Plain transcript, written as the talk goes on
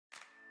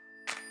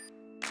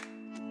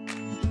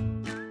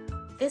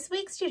This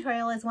week's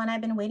tutorial is one I've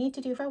been waiting to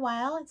do for a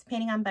while. It's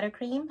painting on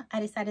buttercream. I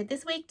decided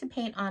this week to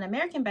paint on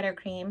American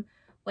buttercream,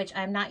 which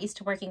I'm not used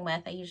to working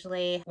with. I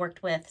usually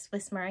worked with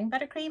Swiss meringue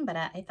buttercream, but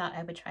I thought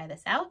I would try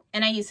this out.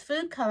 And I used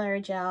food color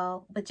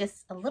gel with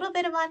just a little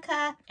bit of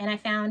vodka, and I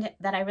found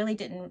that I really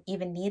didn't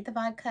even need the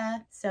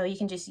vodka, so you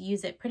can just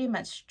use it pretty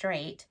much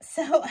straight.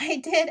 So I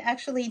did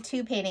actually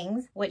two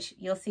paintings, which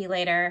you'll see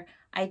later.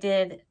 I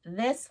did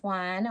this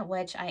one,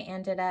 which I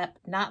ended up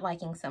not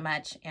liking so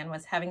much and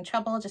was having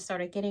trouble just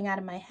sort of getting out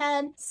of my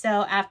head.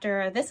 So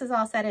after this is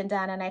all said and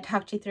done and I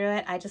talked you through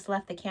it, I just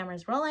left the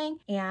cameras rolling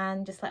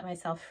and just let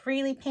myself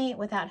freely paint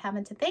without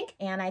having to think.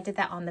 And I did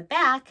that on the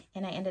back,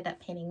 and I ended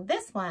up painting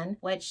this one,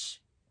 which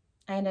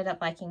I ended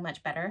up liking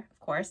much better. Of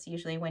course,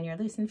 usually when you're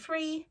loose and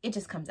free, it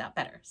just comes out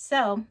better.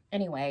 So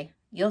anyway,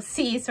 you'll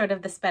see sort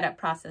of the sped up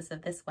process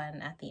of this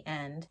one at the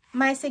end.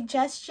 My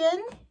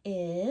suggestion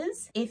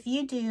is, if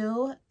you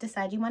do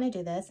decide you want to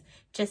do this,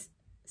 just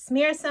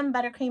smear some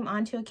buttercream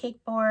onto a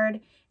cake board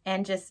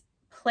and just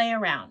play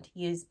around.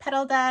 Use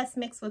petal dust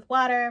mixed with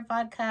water,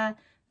 vodka,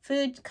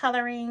 food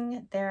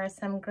coloring. There are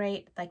some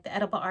great, like the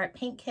edible art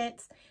paint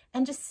kits,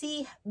 and just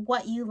see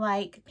what you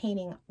like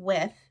painting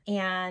with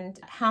and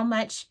how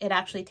much it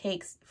actually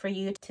takes for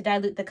you to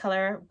dilute the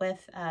color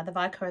with the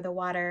vodka or the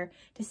water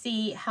to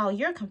see how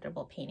you're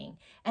comfortable painting.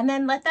 And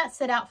then let that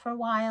sit out for a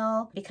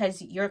while,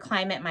 because your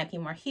climate might be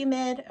more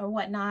humid or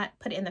whatnot.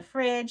 Put it in the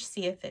fridge,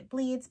 see if it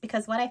bleeds,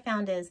 because what I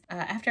found is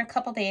after a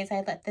couple days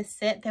I let this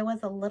sit, there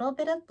was a little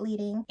bit of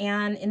bleeding,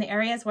 and in the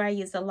areas where I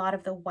used a lot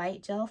of the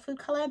white gel food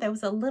color, there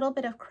was a little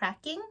bit of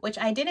cracking, which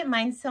I didn't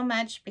mind so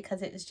much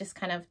because it was just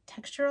kind of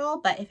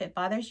textural. But if it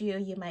bothers you,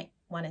 you might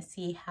want to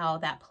see how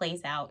that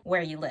plays out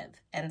where you live.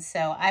 And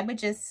so I would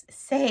just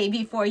say,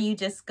 before you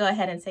just go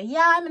ahead and say,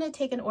 yeah, I'm going to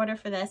take an order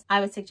for this,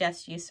 I would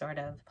suggest you sort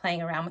of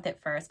playing around with it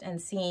first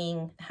and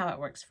seeing how it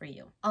works for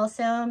you.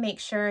 Also, make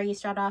sure you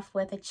start off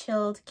with a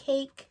chilled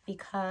cake,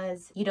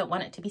 because you don't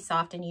want it to be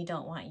soft and you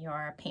don't want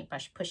your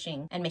paintbrush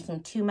pushing and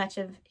making too much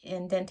of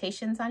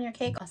indentations on your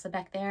cake. Also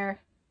back there,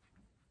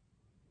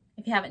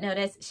 if you haven't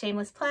noticed,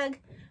 shameless plug,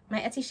 my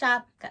Etsy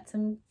shop got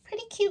some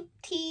pretty cute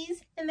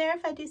tees in there,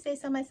 if I do say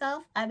so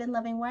myself. I've been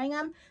loving wearing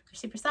them. They're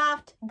super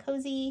soft and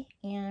cozy,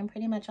 and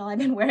pretty much all I've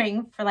been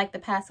wearing for like the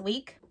past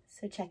week.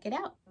 So check it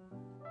out.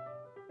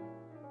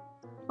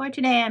 For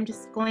today, I'm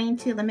just going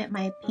to limit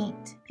my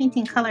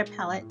painting color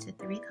palette to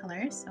 3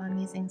 colors. So I'm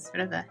using sort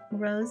of a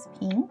rose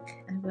pink,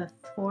 I have a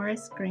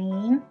forest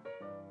green,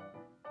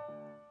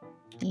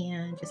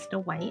 and just a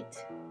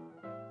white.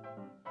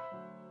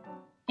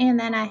 And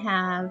then I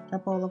have a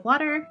bowl of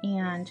water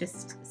and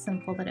just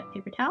some folded up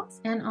paper towels,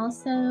 and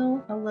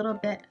also a little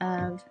bit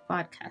of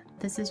vodka.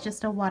 This is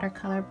just a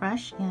watercolor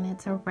brush, and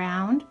it's a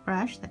round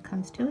brush that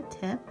comes to a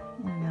tip.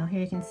 Here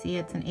you can see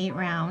it's an 8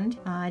 round.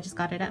 I just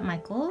got it at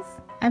Michael's.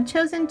 I've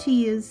chosen to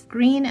use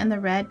green and the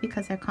red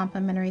because they're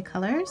complementary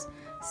colors.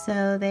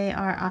 So they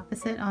are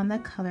opposite on the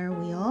color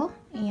wheel,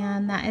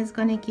 and that is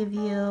going to give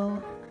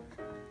you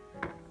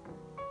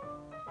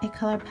a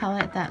color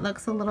palette that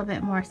looks a little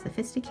bit more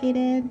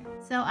sophisticated.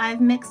 So I've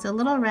mixed a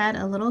little red,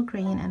 a little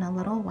green, and a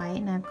little white,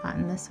 and I've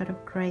gotten this sort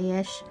of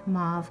grayish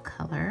mauve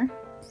color.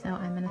 So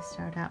I'm going to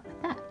start out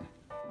with that.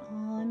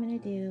 All I'm going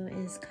to do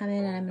is come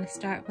in and I'm going to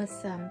start with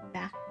some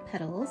back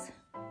petals.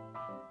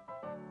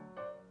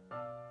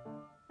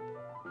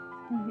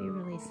 It's going to be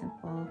really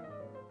simple.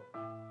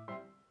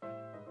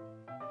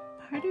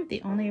 Part of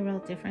the only real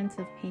difference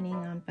of painting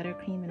on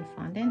buttercream and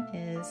fondant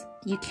is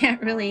you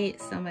can't really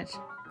so much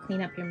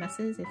clean up your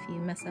messes if you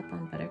mess up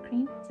on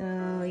buttercream.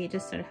 So you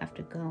just sort of have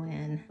to go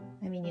in.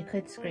 I mean, you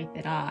could scrape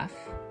it off,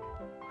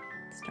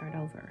 start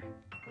over.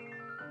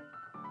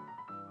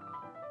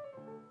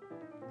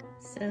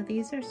 So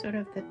these are sort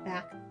of the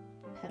back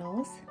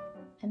petals.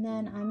 And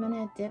then I'm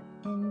gonna dip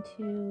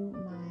into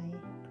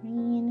my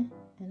green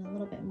and a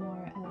little bit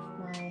more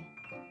of my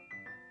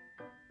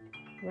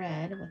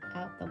red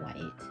without the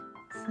white,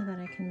 so that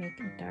I can make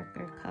a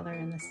darker color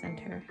in the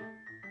center.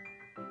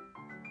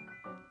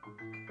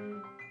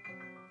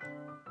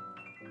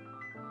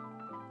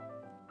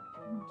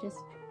 Just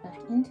back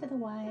into the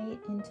white,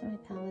 into my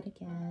palette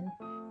again.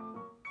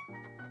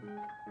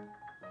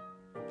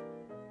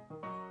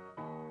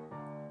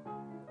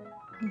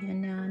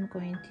 And now I'm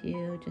going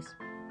to just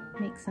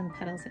make some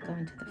petals that go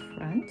into the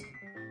front.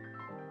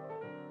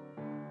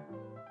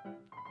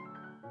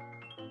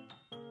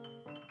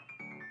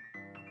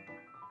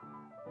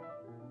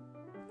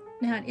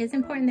 Now it is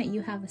important that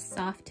you have a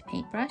soft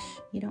paintbrush.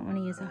 You don't want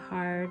to use a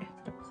hard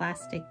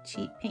plastic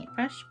cheap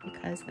paintbrush,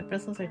 because the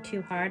bristles are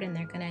too hard and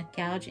they're going to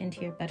gouge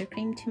into your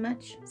buttercream too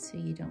much, so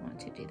you don't want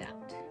to do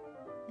that.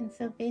 And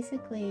so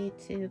basically,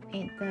 to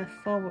paint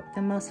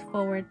the most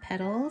forward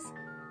petals,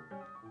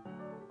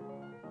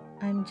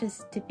 I'm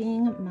just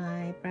dipping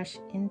my brush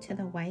into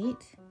the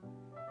white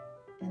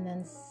and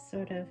then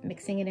sort of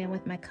mixing it in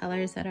with my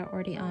colors that are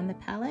already on the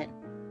palette.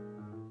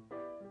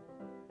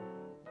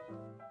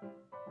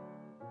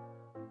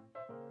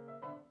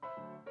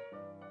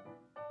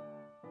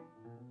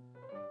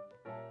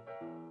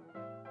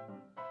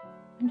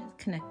 I'm just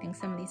connecting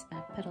some of these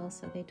back petals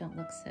so they don't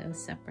look so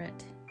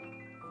separate.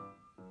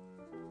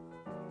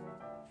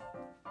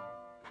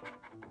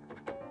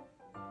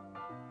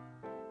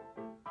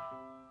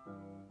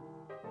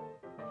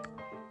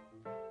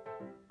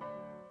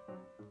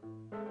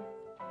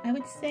 I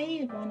would say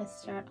you'd want to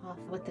start off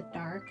with the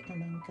dark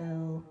and then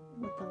go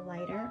with the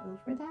lighter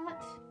over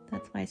that.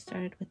 That's why I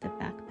started with the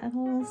back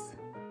petals.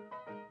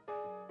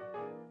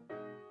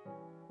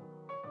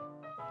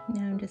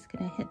 Now I'm just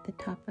going to hit the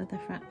top of the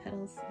front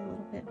petals a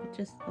little bit with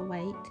just the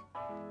white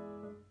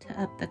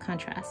to up the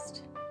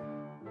contrast.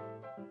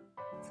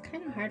 It's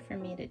kind of hard for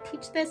me to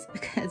teach this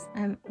because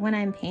when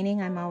I'm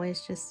painting, I'm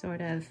always just sort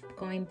of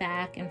going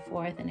back and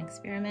forth and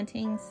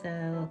experimenting,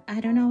 so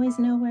I don't always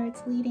know where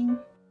it's leading.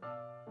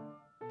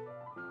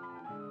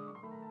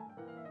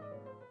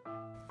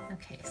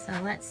 Okay, so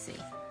let's see.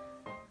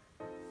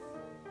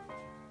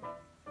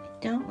 I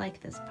don't like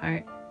this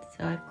part,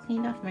 so I've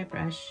cleaned off my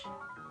brush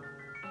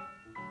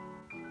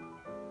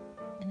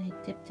and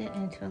I dipped it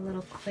into a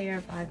little clear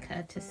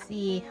vodka to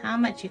see how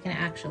much you can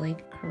actually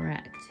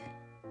correct.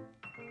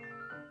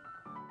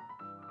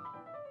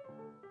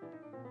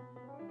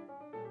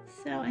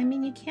 So, I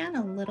mean, you can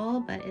a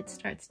little, but it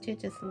starts to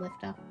just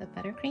lift off the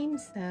buttercream,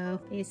 so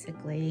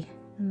basically,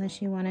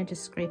 unless you want to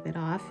just scrape it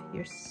off,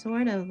 you're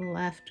sort of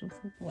left with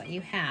what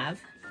you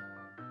have.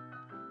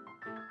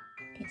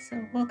 Okay,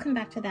 so we'll come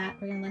back to that.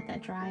 We're going to let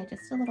that dry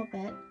just a little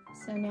bit.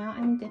 So now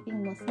I'm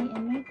dipping mostly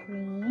in my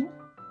green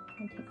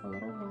and take a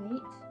little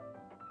white.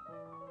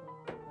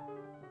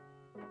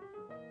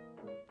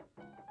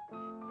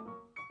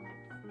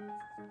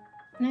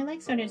 And I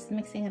like sort of just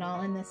mixing it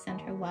all in the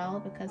center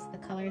well because the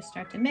colors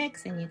start to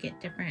mix and you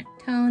get different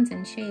tones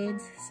and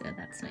shades, so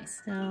that's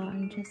nice. So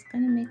I'm just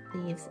gonna make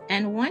leaves.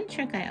 And one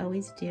trick I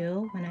always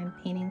do when I'm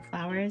painting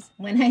flowers,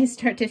 when I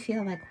start to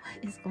feel like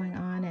what is going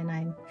on and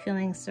I'm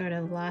feeling sort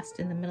of lost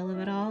in the middle of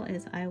it all,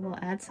 is I will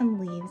add some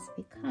leaves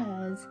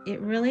because it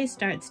really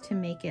starts to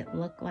make it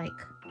look like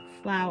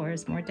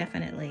flowers more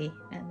definitely,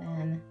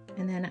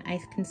 and then I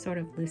can sort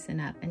of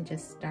loosen up and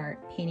just start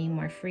painting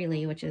more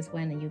freely, which is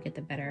when you get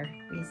the better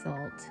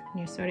result. When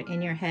you're sort of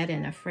in your head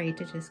and afraid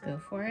to just go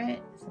for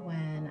it is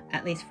when,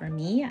 at least for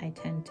me, I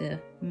tend to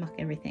muck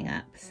everything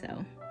up. So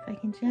if I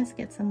can just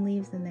get some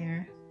leaves in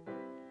there.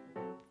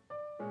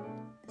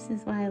 This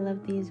is why I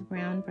love these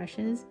round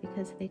brushes,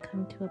 because they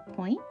come to a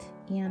point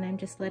and I'm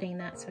just letting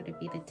that sort of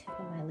be the tip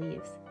of my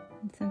leaves.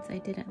 And since I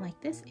didn't like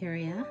this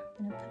area,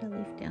 I'm gonna put a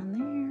leaf down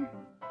there.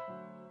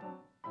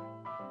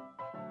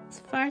 As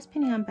far as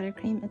painting on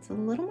buttercream, it's a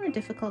little more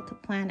difficult to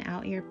plan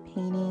out your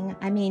painting.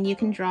 I mean, you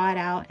can draw it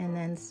out and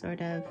then sort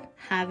of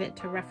have it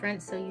to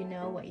reference so you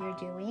know what you're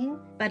doing,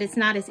 but it's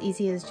not as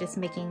easy as just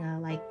making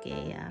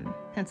a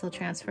pencil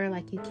transfer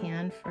like you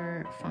can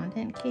for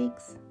fondant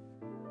cakes.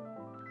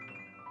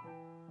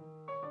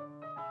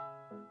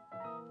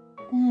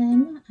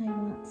 Then I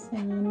want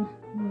some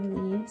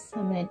more leaves, so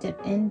I'm going to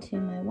dip into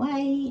my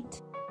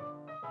white.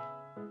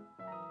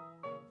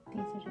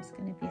 These are just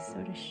going to be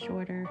sort of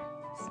shorter,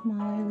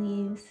 smaller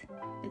leaves.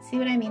 But see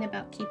what I mean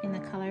about keeping the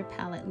color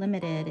palette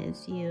limited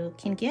is you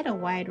can get a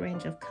wide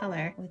range of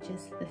color with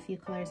just the few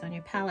colors on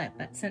your palette,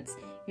 but since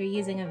you're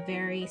using a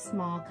very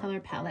small color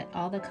palette,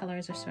 all the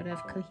colors are sort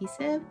of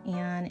cohesive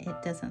and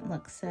it doesn't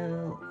look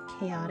so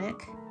chaotic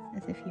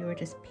as if you were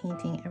just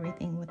painting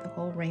everything with a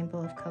whole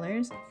rainbow of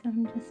colors. So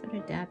I'm just sort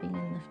of dabbing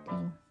and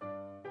lifting.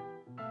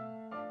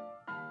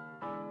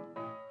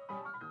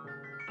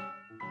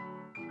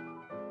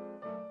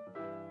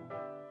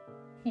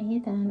 Okay,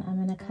 then I'm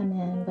going to come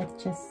in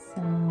with just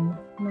some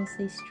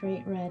mostly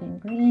straight red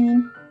and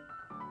green.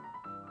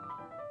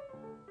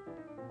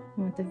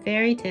 And with the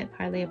very tip,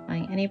 hardly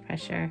applying any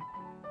pressure,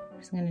 I'm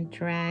just going to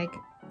drag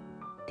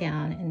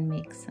down and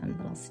make some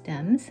little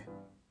stems.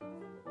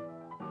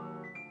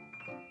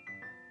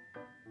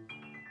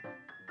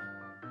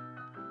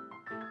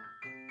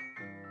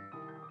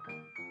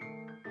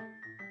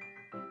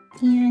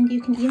 And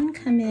you can even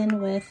come in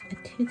with a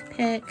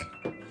toothpick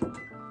or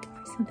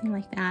something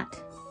like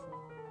that.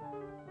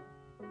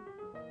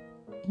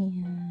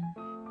 And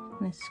I'm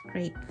going to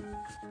scrape.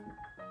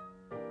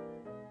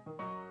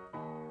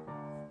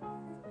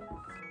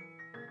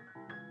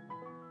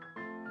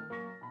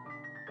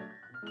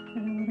 Add a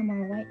little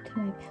more white to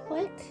my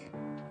palette.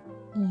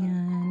 And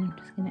I'm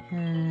just going to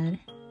add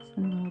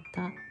some little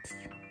dots.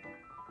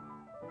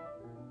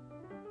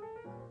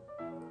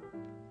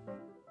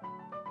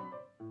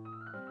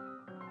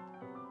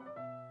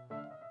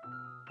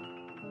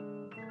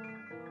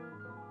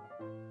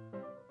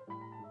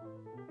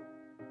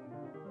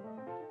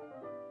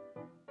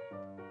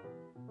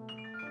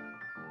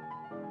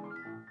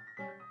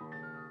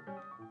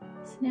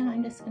 So now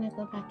I'm just going to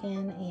go back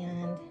in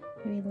and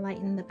maybe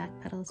lighten the back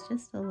petals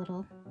just a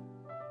little.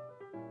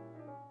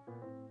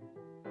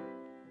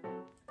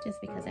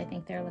 Just because I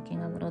think they're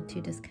looking a little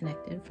too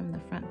disconnected from the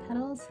front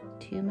petals.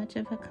 Too much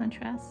of a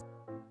contrast.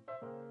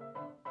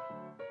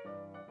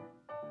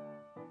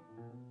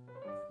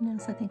 I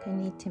also think I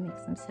need to make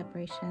some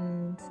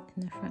separations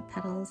in the front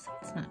petals.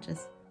 It's not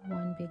just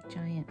one big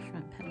giant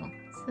front petal.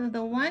 So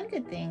the one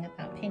good thing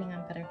about painting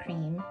on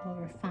buttercream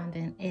over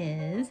fondant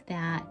is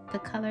that the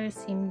colors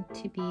seem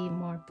to be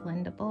more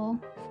blendable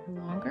for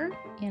longer.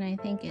 And I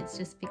think it's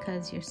just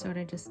because you're sort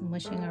of just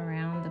mushing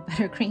around the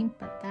buttercream,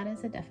 but that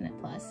is a definite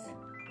plus.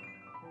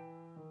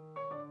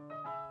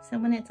 So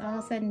when it's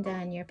all said and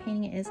done, your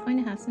painting is going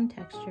to have some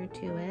texture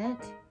to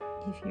it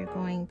if you're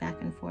going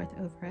back and forth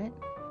over it,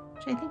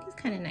 which I think is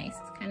kind of nice.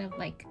 It's kind of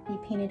like you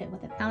painted it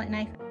with a palette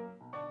knife.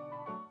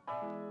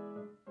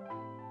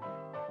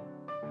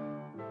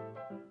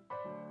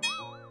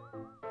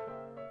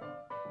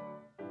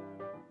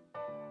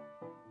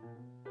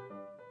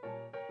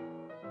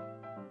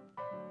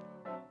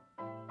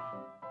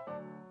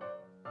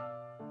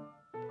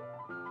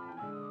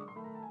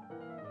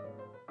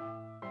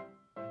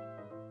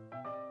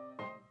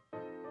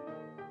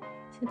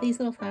 So these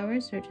little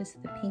flowers are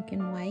just the pink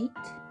and white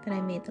that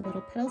I made the little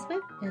petals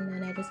with, and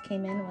then I just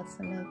came in with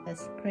some of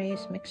this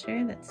grayish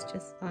mixture that's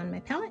just on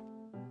my palette.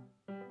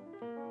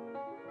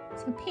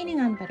 So painting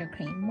on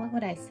buttercream, what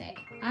would I say?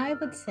 I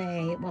would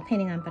say, well,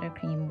 painting on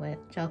buttercream with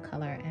gel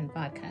color and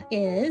vodka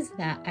is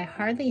that I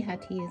hardly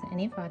had to use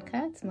any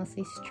vodka. It's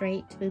mostly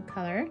straight food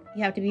color.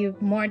 You have to be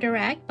more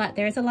direct, but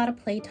there's a lot of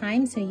play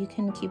time, so you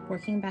can keep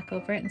working back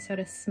over it and sort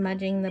of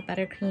smudging the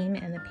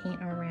buttercream and the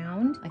paint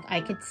around. Like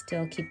I could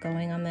still keep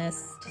going on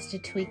this just to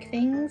tweak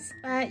things,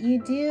 but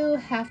you do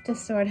have to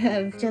sort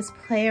of just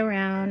play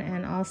around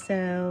and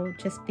also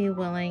just be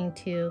willing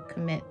to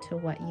commit to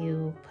what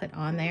you put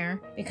on there,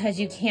 because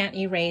you can't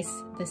erase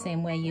the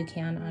same way you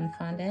can on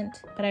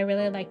fondant. But I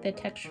really like the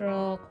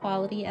textural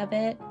quality of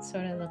it. It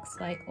sort of looks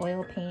like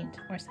oil paint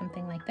or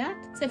something like that.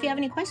 So if you have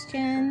any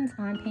questions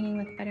on painting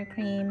with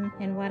buttercream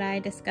and what I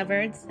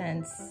discovered,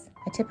 since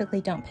I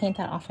typically don't paint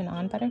that often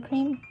on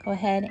buttercream, go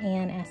ahead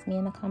and ask me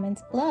in the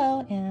comments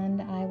below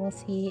and I will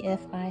see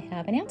if I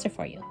have an answer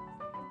for you.